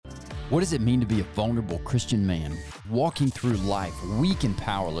What does it mean to be a vulnerable Christian man? Walking through life weak and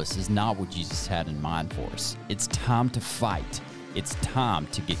powerless is not what Jesus had in mind for us. It's time to fight. It's time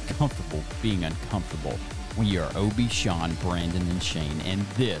to get comfortable being uncomfortable. We are Obi, Sean, Brandon, and Shane, and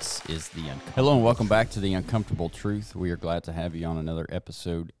this is The Uncomfortable. Hello and welcome back to The Uncomfortable Truth. We are glad to have you on another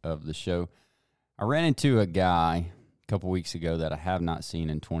episode of the show. I ran into a guy a couple weeks ago that I have not seen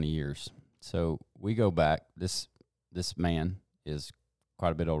in 20 years. So we go back. This man is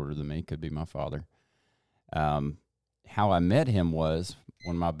quite a bit older than me, could be my father. How I met him was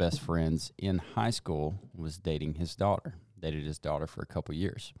one of my best friends in high school was dated his daughter for a couple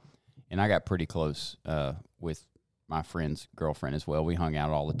years. And I got pretty close with my friend's girlfriend as well. We hung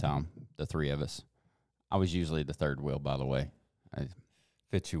out all the time, the three of us. I was usually the third wheel, by the way.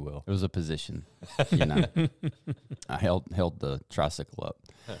 Fits you well. It was a position, you know. I held the tricycle up.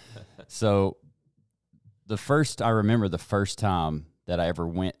 So I remember the first time that I ever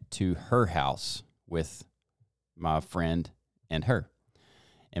went to her house with my friend and her.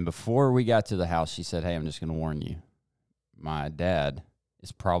 And before we got to the house, she said, "Hey, I'm just going to warn you. My dad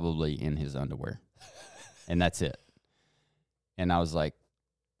is probably in his underwear." And that's it. And I was like,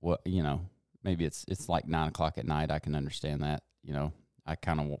 "Well, you know, maybe it's like 9 o'clock at night. I can understand that. You know, I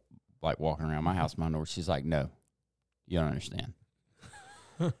kind of like walking around my house in my underwear." She's like, "No, you don't understand.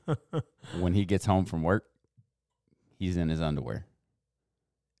 When he gets home from work, he's in his underwear.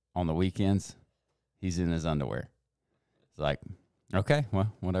 On the weekends, he's in his underwear." It's like, okay, well,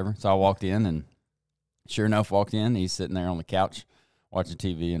 whatever. So I walked in, and sure enough, he's sitting there on the couch watching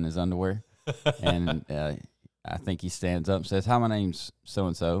TV in his underwear. And I think he stands up and says, "Hi, my name's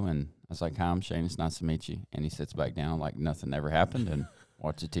so-and-so." And I was like, "Hi, I'm Shane. It's nice to meet you." And he sits back down like nothing ever happened and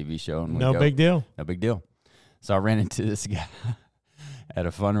watch a TV show. And No big deal. No big deal. So I ran into this guy at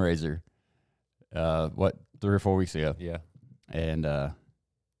a fundraiser, 3 or 4 weeks ago. Yeah. And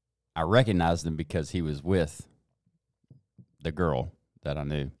I recognized him because he was with the girl that I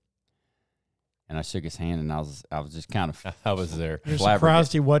knew. And I shook his hand, and I was just kind of I was there. You're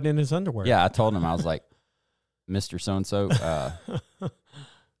surprised he wasn't in his underwear. Yeah, I told him, I was like, "Mr. So-and-so, I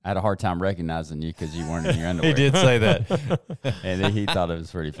had a hard time recognizing you because you weren't in your underwear." He did say that. And then he thought it was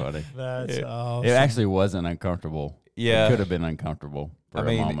pretty funny. That's awesome. It actually wasn't uncomfortable. Yeah. It could have been uncomfortable for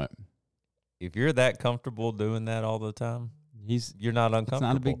a moment. If you're that comfortable doing that all the time, you're not uncomfortable. It's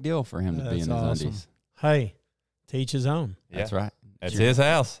not a big deal for him to be in his undies. Hey, to each his own. Yeah. That's right. That's his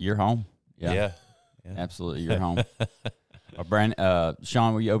house. You're home. Yeah. Absolutely, you're home.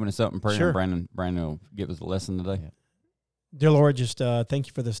 Sean, will you open us up in prayer? Sure. Brandon will give us a lesson today. Yeah. Dear Lord, just thank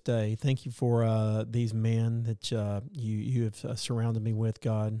you for this day. Thank you for these men that you have surrounded me with,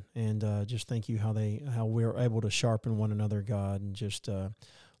 God, and just thank you how we're able to sharpen one another, God, and just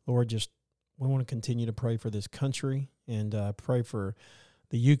Lord, we want to continue to pray for this country and pray for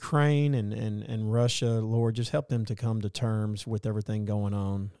the Ukraine and Russia. Lord, just help them to come to terms with everything going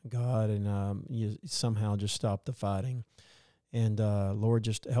on, God, and you somehow just stop the fighting. And Lord,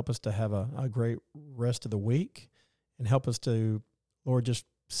 just help us to have a great rest of the week, and help us to, Lord, just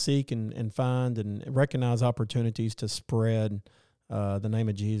seek and find and recognize opportunities to spread the name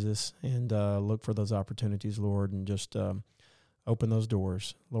of Jesus, and look for those opportunities, Lord, and just open those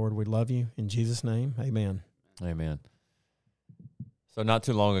doors. Lord, we love you. In Jesus' name, amen. Amen. So not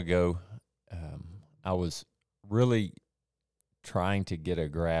too long ago, I was really trying to get a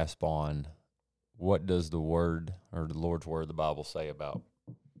grasp on what does the Word, or the Lord's Word, the Bible, say about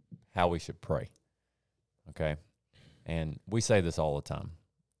how we should pray, okay? And we say this all the time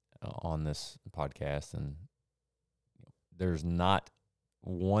on this podcast, and there's not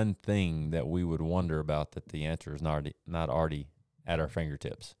one thing that we would wonder about that the answer is not already at our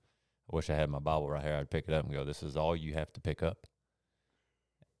fingertips. I wish I had my Bible right here. I'd pick it up and go, "This is all you have to pick up."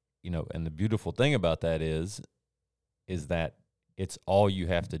 You know, and the beautiful thing about that is that it's all you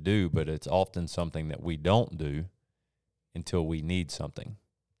have to do, but it's often something that we don't do until we need something.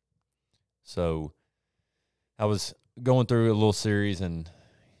 So I was going through a little series, and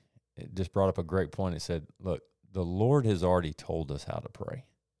it just brought up a great point. It said, look, the Lord has already told us how to pray.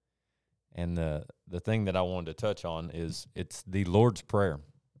 And the thing that I wanted to touch on is it's the Lord's Prayer.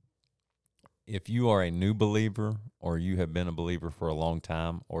 If you are a new believer, or you have been a believer for a long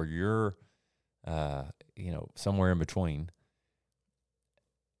time, or you're, somewhere in between,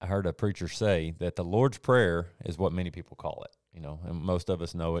 I heard a preacher say that the Lord's Prayer is what many people call it, you know, and most of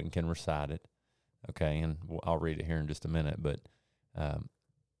us know it and can recite it. Okay, and I'll read it here in just a minute, but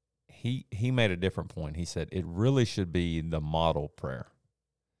he made a different point. He said it really should be the model prayer,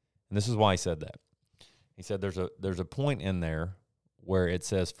 and this is why he said that. He said there's a point in there where it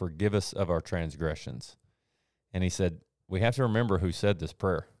says, "Forgive us of our transgressions," and he said we have to remember who said this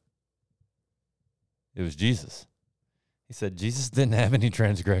prayer. It was Jesus. He said Jesus didn't have any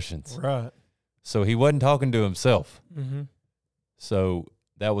transgressions. Right. So he wasn't talking to himself. Mm-hmm. So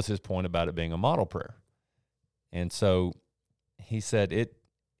that was his point about it being a model prayer. And so he said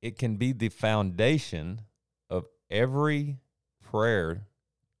it can be the foundation of every prayer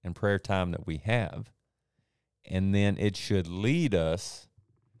and prayer time that we have. And then it should lead us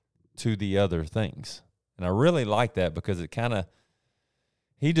to the other things. And I really like that because it kind of,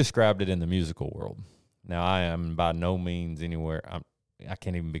 he described it in the musical world. Now, I am by no means anywhere, I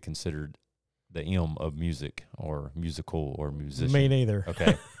can't even be considered the M of music or musical or musician. Me neither.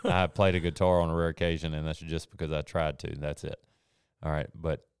 Okay. I played a guitar on a rare occasion, and that's just because I tried to. That's it. All right.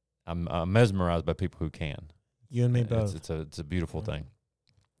 But I'm mesmerized by people who can. You and me both. It's a beautiful thing.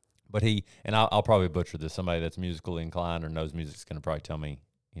 But I'll probably butcher this. Somebody that's musically inclined or knows music is going to probably tell me,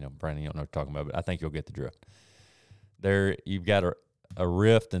 Brandon, you don't know what you're talking about, but I think you'll get the drift. There, you've got a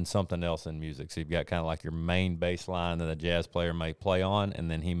riff and something else in music. So you've got kind of like your main bass line that a jazz player may play on, and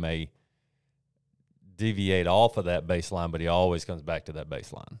then he may deviate off of that bass line, but he always comes back to that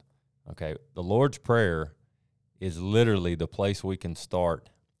bass line. Okay, the Lord's Prayer is literally the place we can start.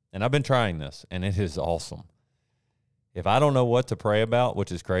 And I've been trying this, and it is awesome. If I don't know what to pray about,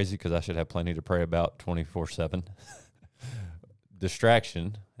 which is crazy because I should have plenty to pray about 24/7,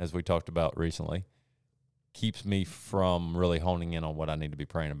 distraction, as we talked about recently, keeps me from really honing in on what I need to be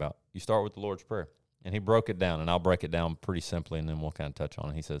praying about. You start with the Lord's Prayer. And he broke it down, and I'll break it down pretty simply, and then we'll kind of touch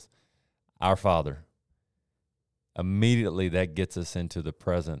on it. He says, Our Father. Immediately that gets us into the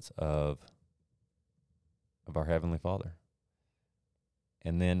presence of our Heavenly Father.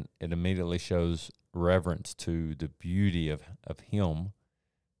 And then it immediately shows reverence to the beauty of Him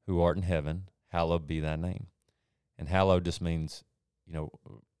who art in heaven, hallowed be thy name. And hallowed just means, I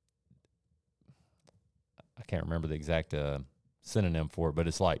can't remember the exact synonym for it, but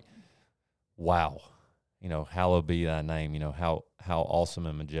it's like, wow, hallowed be thy name, how awesome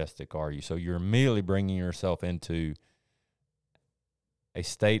and majestic are you. So you're immediately bringing yourself into a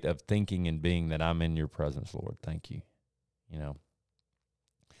state of thinking and being that I'm in your presence, Lord. Thank you.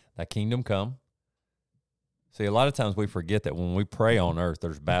 Thy kingdom come. See, a lot of times we forget that when we pray on earth,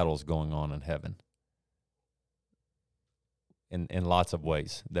 there's battles going on in heaven in lots of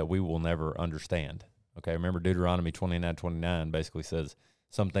ways that we will never understand. Okay, remember Deuteronomy 29:29 basically says,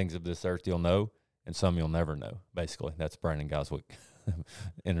 some things of this earth you'll know, and some you'll never know. Basically, that's Brandon Goswick,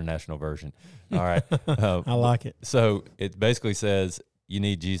 international version. All right. I like it. So it basically says you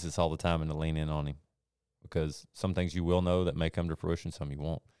need Jesus all the time and to lean in on him, because some things you will know that may come to fruition, some you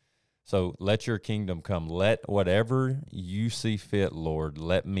won't. So let your kingdom come. Let whatever you see fit, Lord,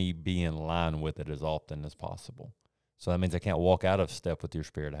 let me be in line with it as often as possible. So that means I can't walk out of step with your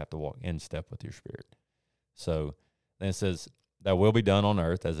spirit. I have to walk in step with your spirit. So then it says, thy will be done on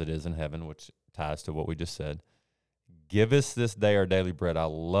earth as it is in heaven, which ties to what we just said. Give us this day our daily bread. I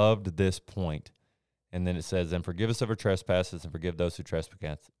loved this point. And then it says, and forgive us of our trespasses and forgive those who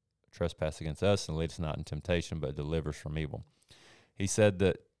trespass against us, and lead us not in temptation, but deliver us from evil. He said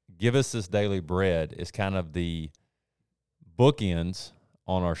that give us this daily bread is kind of the bookends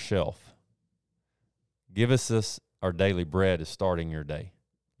on our shelf. Give us this, our daily bread is starting your day.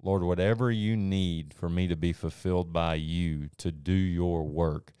 Lord, whatever you need for me to be fulfilled by you to do your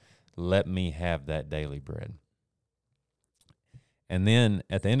work, let me have that daily bread. And then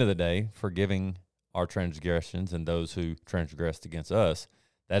at the end of the day, forgiving our transgressions and those who transgressed against us,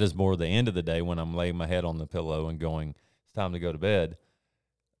 that is more the end of the day when I'm laying my head on the pillow and going, it's time to go to bed.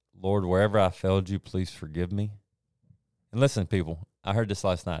 Lord, wherever I failed you, please forgive me. And listen, people, I heard this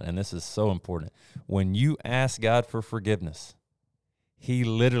last night, and this is so important. When you ask God for forgiveness, he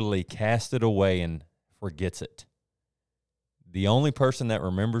literally casts it away and forgets it. The only person that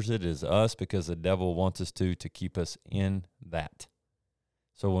remembers it is us, because the devil wants us to keep us in that.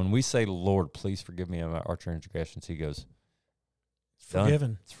 So when we say, Lord, please forgive me of our transgressions, he goes, It's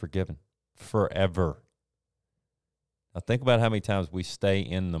forgiven. It's forgiven forever. Now think about how many times we stay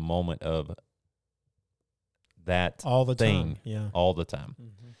in the moment of that all the thing time. Yeah. all the time.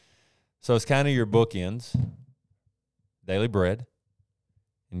 Mm-hmm. So it's kind of your bookends, daily bread,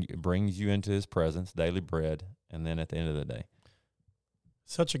 and it brings you into his presence, daily bread, and then at the end of the day.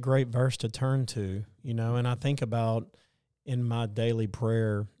 Such a great verse to turn to, and I think about in my daily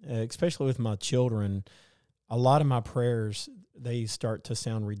prayer, especially with my children, a lot of my prayers, they start to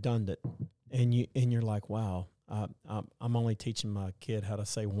sound redundant, and you're like, wow, I'm only teaching my kid how to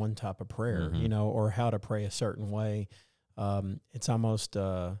say one type of prayer, mm-hmm. Or how to pray a certain way. it's almost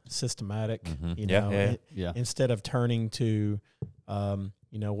systematic. Mhm. You Yeah, know, yeah, Yeah. instead of turning to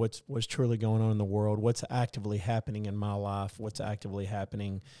what's truly going on in the world, what's actively happening in my life, what's actively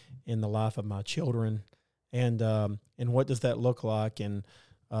happening in the life of my children, and what does that look like, and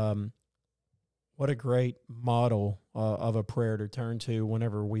what a great model of a prayer to turn to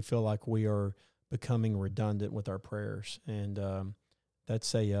whenever we feel like we are becoming redundant with our prayers. And that's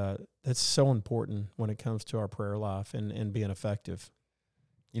so important when it comes to our prayer life and being effective.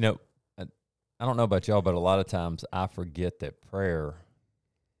 You know, I don't know about y'all, but a lot of times I forget that prayer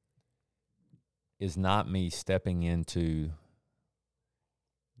is not me stepping into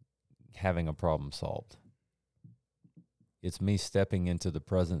having a problem solved. It's me stepping into the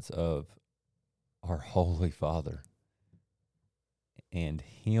presence of our Holy Father and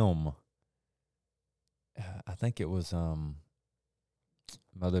Him. I think it was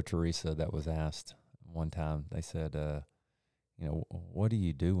Mother Teresa that was asked one time. They said, what do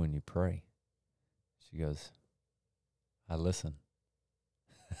you do when you pray? She goes, I listen.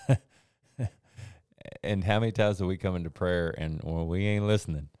 And how many times do we come into prayer and we ain't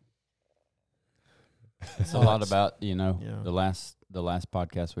listening? It's a lot about, Yeah. the last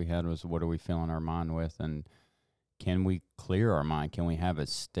podcast we had was what are we filling our mind with, and can we clear our mind? Can we have a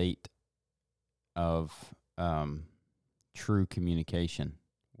state of true communication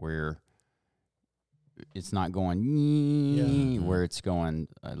where it's not going Yeah. where it's going,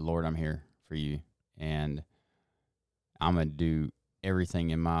 Lord, I'm here for you, and I'm going to do everything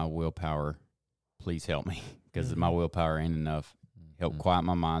in my willpower. Please help me, because my willpower ain't enough. Help quiet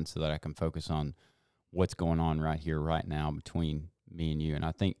my mind so that I can focus on what's going on right here, right now between me and you. And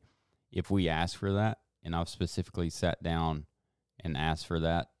I think if we ask for that, and I've specifically sat down and asked for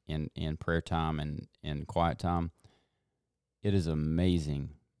that in prayer time and in quiet time, it is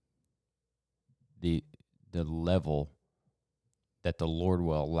amazing the level that the Lord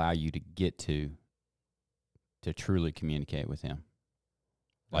will allow you to get to truly communicate with Him.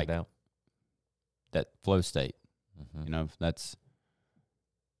 Like that. That flow state. Mm-hmm. That's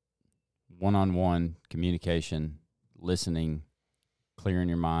one-on-one communication, listening, clearing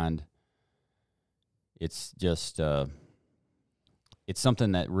your mind. It's just, it's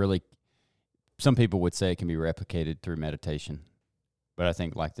something that really, some people would say it can be replicated through meditation. But I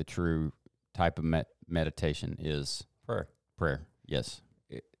think like the true type of meditation is prayer. Yes.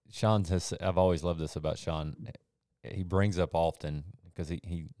 I've always loved this about Sean. He brings up often, because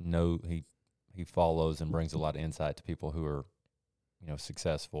he follows and brings a lot of insight to people who are,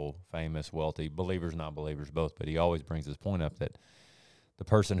 successful, famous, wealthy, believers, non-believers, both. But he always brings this point up that the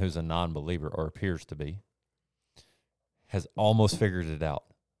person who's a non-believer, or appears to be, has almost figured it out,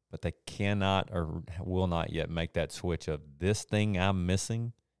 but they cannot or will not yet make that switch of, this thing I'm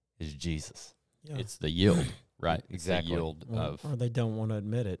missing is Jesus. Yeah. It's the yield, right? Exactly. It's the yield of. Or they don't want to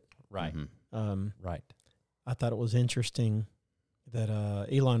admit it. Right. Mm-hmm. Right. I thought it was interesting that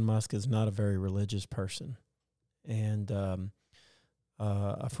Elon Musk is not a very religious person. And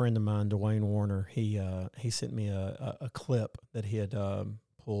a friend of mine, Dwayne Warner, he sent me a clip that he had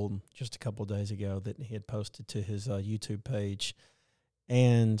pulled just a couple of days ago that he had posted to his YouTube page.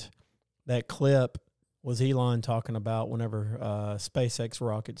 And that clip was Elon talking about whenever SpaceX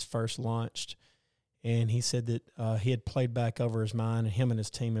rockets first launched. And he said that he had played back over his mind, and him and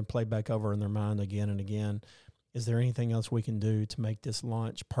his team had played back over in their mind again and again. Is there anything else we can do to make this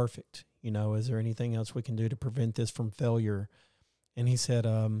launch perfect? Is there anything else we can do to prevent this from failure? And he said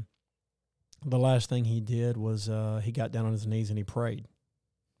the last thing he did was he got down on his knees and he prayed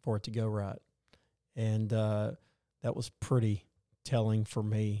for it to go right. And that was pretty telling for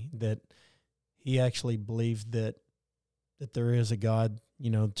me, that he actually believed that there is a God,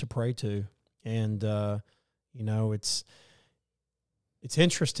 to pray to. And, it's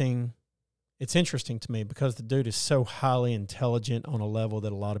interesting. It's interesting to me because the dude is so highly intelligent on a level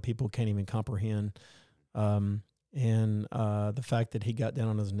that a lot of people can't even comprehend. And the fact that he got down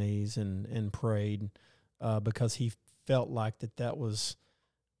on his knees and prayed because he felt like that was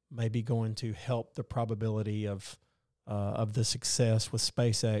maybe going to help the probability of the success with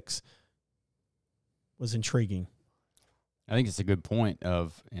SpaceX was intriguing. I think it's a good point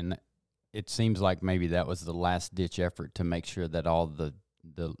and it seems like maybe that was the last ditch effort to make sure that all the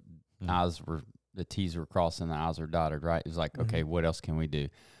the T's were crossed and the I's were dotted, right? It was like, okay, what else can we do?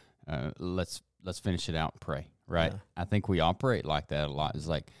 Let's finish it out and pray, right? Yeah. I think we operate like that a lot. It's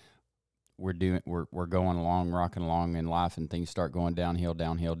like we're going along, rocking along in life, and things start going downhill,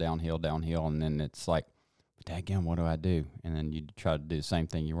 and then it's like, dadgum, what do I do? And then you try to do the same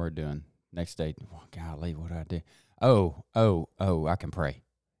thing you were doing. Next day, golly, what do I do? Oh, I can pray.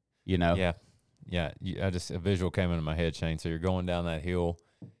 Yeah. Yeah, a visual came into my head, Shane. So you're going down that hill,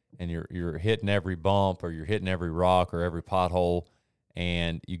 and you're hitting every bump, or you're hitting every rock or every pothole,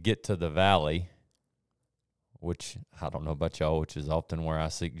 and you get to the valley, which I don't know about y'all, which is often where I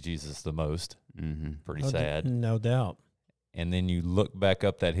seek Jesus the most. Mm-hmm. Pretty sad. No doubt. And then you look back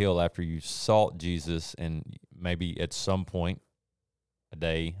up that hill after you sought Jesus, and maybe at some point, a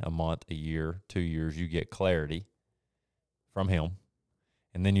day, a month, a year, 2 years, you get clarity from him.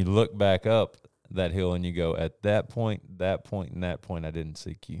 And then you look back up that hill and you go, at that point, and that point, I didn't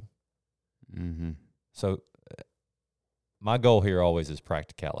seek you. Mm-hmm. So my goal here always is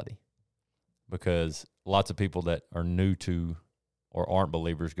practicality, because lots of people that are new to or aren't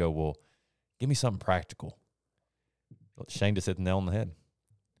believers go, well, give me something practical. Shane just hit the nail on the head.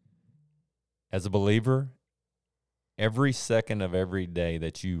 As a believer, every second of every day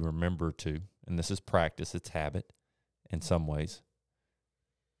that you remember to, and this is practice, it's habit in some ways,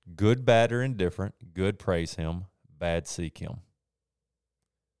 good, bad, or indifferent, good, praise him, bad, seek him.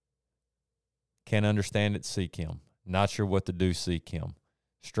 Can't understand it, seek him. Not sure what to do, seek him.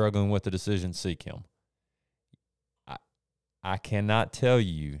 Struggling with the decision, seek him. I cannot tell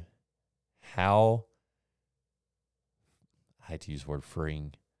you how, I hate to use the word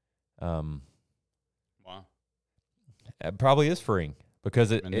freeing. Wow. It probably is freeing,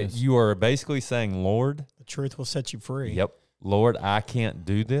 because you are basically saying, Lord, The truth will set you free. Yep. Lord, I can't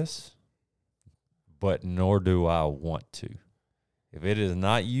do this, but nor do I want to. If it is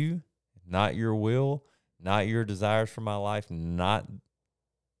not you, not your will, not your desires for my life, not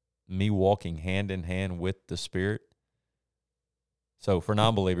me walking hand in hand with the Spirit. So for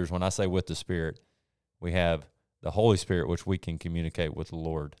non-believers, when I say with the Spirit, we have the Holy Spirit, which we can communicate with the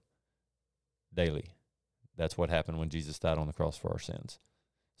Lord daily. That's what happened when Jesus died on the cross for our sins.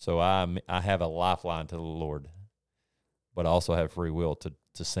 So I have a lifeline to the Lord, but I also have free will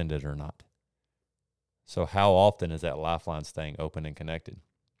to send it or not. So how often is that lifeline staying open and connected?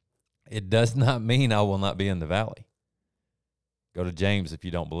 It does not mean I will not be in the valley. Go to James if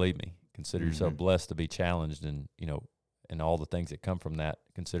you don't believe me. Consider yourself blessed to be challenged, and and all the things that come from that,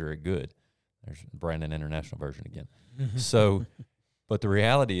 consider it good. There's Brandon International version again. So, but the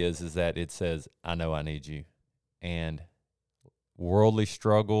reality is that it says, I know I need you. And worldly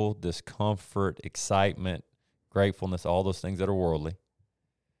struggle, discomfort, excitement, gratefulness, all those things that are worldly,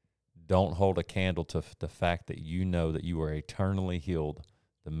 don't hold a candle to the fact that you know that you are eternally healed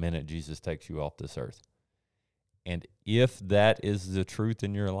the minute Jesus takes you off this earth. And if that is the truth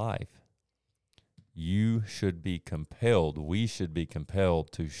in your life, you should be compelled, we should be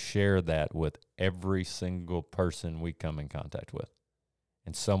compelled to share that with every single person we come in contact with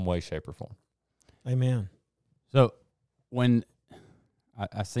in some way, shape, or form. Amen. So when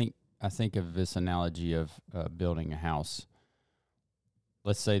I think of this analogy of building a house,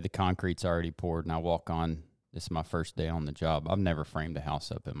 let's say the concrete's already poured and I walk on, this is my first day on the job. I've never framed a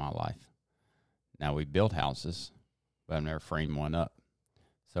house up in my life. Now, we build houses, but I've never framed one up.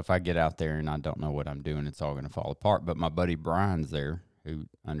 So if I get out there and I don't know what I'm doing, it's all going to fall apart. But my buddy Brian's there, who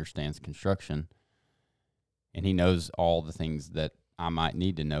understands construction, and he knows all the things that I might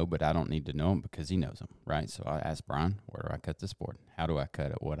need to know, but I don't need to know them because he knows them, right? So I asked Brian, where do I cut this board? How do I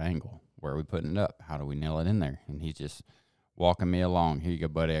cut it? What angle? Where are we putting it up? How do we nail it in there? And he's just walking me along. Here you go,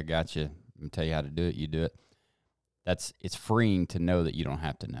 buddy. I got you. I'm going to tell you how to do it. You do it. It's freeing to know that you don't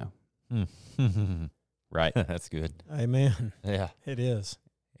have to know. Right? That's good. Amen. Yeah. It is.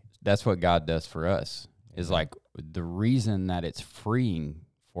 That's what God does for us. Is like the reason that it's freeing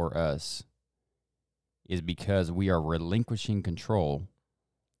for us is because we are relinquishing control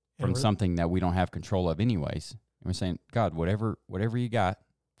from something that we don't have control of anyways. And we're saying, God, whatever you got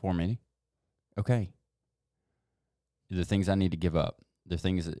for me, okay. The things I need to give up, the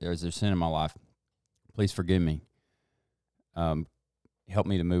things that is there sin in my life, please forgive me. Help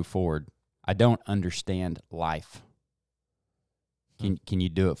me to move forward. I don't understand life. Can you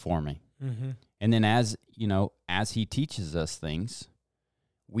do it for me? Mm-hmm. And then as he teaches us things,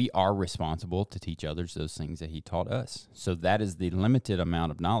 we are responsible to teach others those things that he taught us. So that is the limited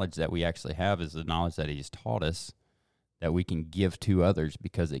amount of knowledge that we actually have, is the knowledge that he's taught us that we can give to others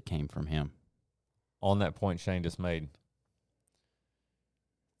because it came from him. On that point Shane just made,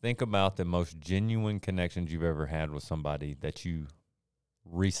 think about the most genuine connections you've ever had with somebody that you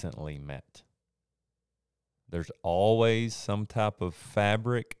recently met. There's always some type of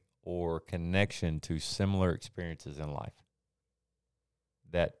fabric or connection to similar experiences in life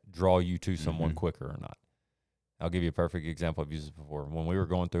that draw you to someone quicker or not. I'll give you a perfect example. I've used this before. When we were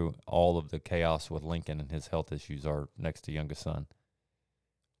going through all of the chaos with Lincoln and his health issues, our next to youngest son,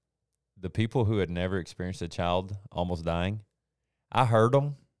 the people who had never experienced a child almost dying, I heard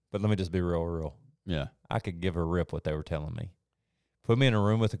them But let me just be real. Yeah. I could give a rip what they were telling me. Put me in a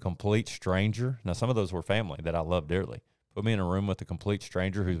room with a complete stranger. Now, some of those were family that I love dearly. Put me in a room with a complete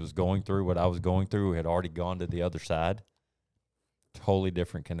stranger who was going through what I was going through, who had already gone to the other side. Totally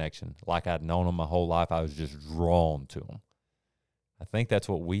different connection. Like I'd known them my whole life, I was just drawn to them. I think that's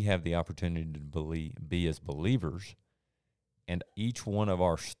what we have the opportunity to be as believers. And each one of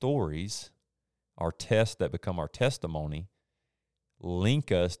our stories, our tests that become our testimony,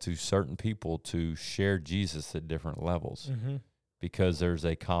 link us to certain people to share Jesus at different levels. Mm-hmm. Because there's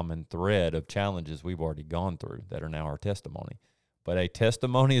a common thread of challenges we've already gone through that are now our testimony. But a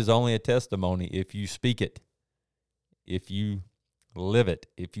testimony is only a testimony if you speak it, if you live it,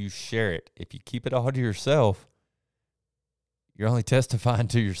 if you share it. If you keep it all to yourself, you're only testifying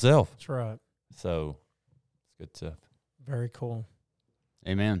to yourself. That's right. So it's good stuff. Very cool.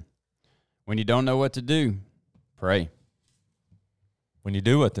 Amen. When you don't know what to do, pray. When you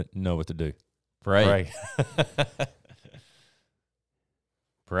do know what to do, Pray.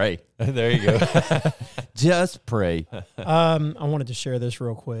 Pray. There you go. Just pray. I wanted to share this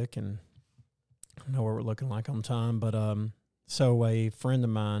real quick, and I know what we're looking like on time, but so a friend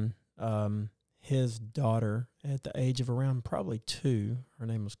of mine, his daughter at the age of around probably 2, her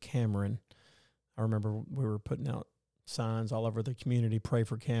name was Cameron. I remember we were putting out signs all over the community, pray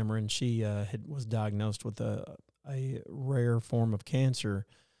for Cameron. She was diagnosed with a rare form of cancer.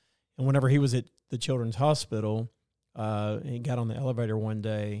 And whenever he was at the Children's Hospital, he got on the elevator one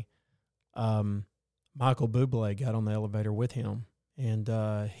day. Michael Bublé got on the elevator with him, and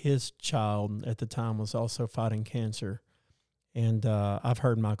his child at the time was also fighting cancer. And I've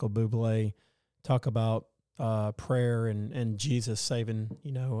heard Michael Bublé talk about prayer and Jesus saving,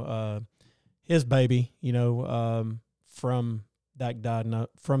 his baby, from that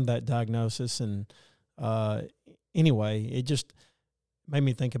diagnosis. And anyway, it just made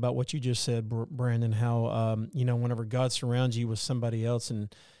me think about what you just said, Brandon, how, whenever God surrounds you with somebody else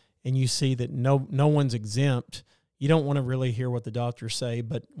and you see that no one's exempt, you don't want to really hear what the doctors say,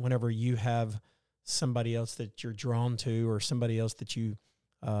 but whenever you have somebody else that you're drawn to or somebody else that you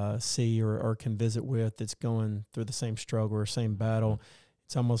see or can visit with that's going through the same struggle or same battle,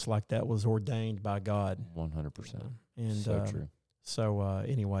 it's almost like that was ordained by God. 100%. And so true. So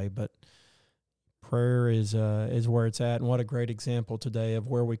anyway, but prayer is where it's at, and what a great example today of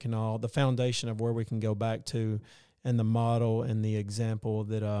where we can the foundation of where we can go back to, and the model and the example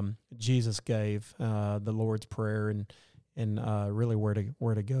that Jesus gave, the Lord's Prayer, and really where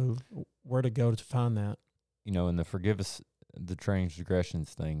to go to find that. In the forgive us the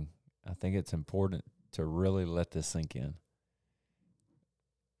transgressions thing, I think it's important to really let this sink in.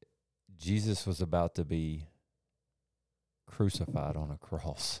 Jesus was about to be crucified on a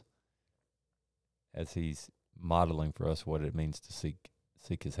cross as he's modeling for us what it means to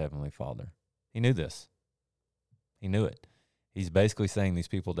seek his heavenly Father. He knew this. He knew it. He's basically saying these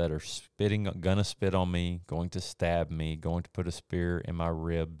people that are gonna spit on me, going to stab me, going to put a spear in my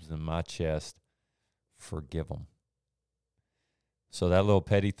ribs and my chest, forgive them. So that little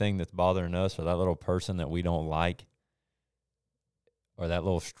petty thing that's bothering us, or that little person that we don't like, or that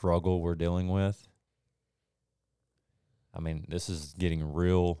little struggle we're dealing with, I mean, this is getting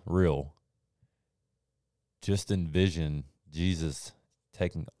real. Just envision Jesus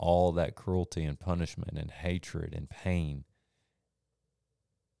taking all that cruelty and punishment and hatred and pain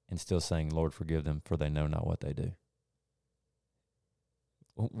and still saying, Lord, forgive them, for they know not what they do.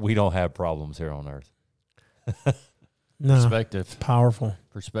 We don't have problems here on earth. No, Perspective. powerful.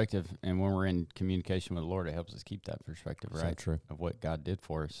 Perspective. And when we're in communication with the Lord, it helps us keep that perspective, right? So true. Of what God did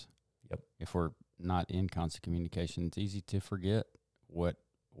for us. Yep. If we're not in constant communication, it's easy to forget what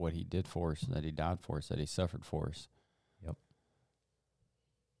he did for us, that he died for us, that he suffered for us. Yep.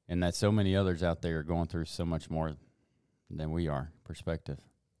 And that so many others out there are going through so much more than we are. Perspective.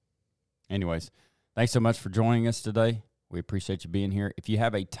 Anyways, thanks so much for joining us today. We appreciate you being here. If you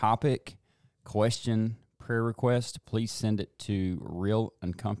have a topic, question, prayer request, please send it to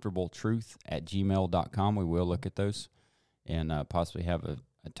realuncomfortabletruth@gmail.com. We will look at those and possibly have a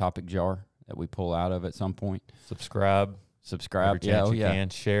topic jar that we pull out of at some point. Subscribe. Every Every chance you can.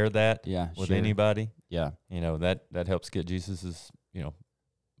 Share that with share. anybody. Yeah. That helps get Jesus's, Yeah.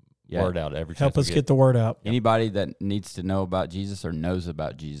 word out every Help chance us we get the word out. Anybody that needs to know about Jesus or knows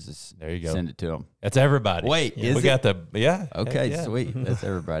about Jesus, There you go. send it to them. That's everybody. Wait, Yeah. is we it? got Okay, heck yeah. sweet. That's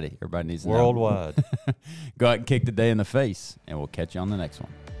everybody. Everybody needs to know. Worldwide. Go out and kick the day in the face, and we'll catch you on the next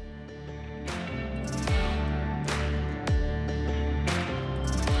one.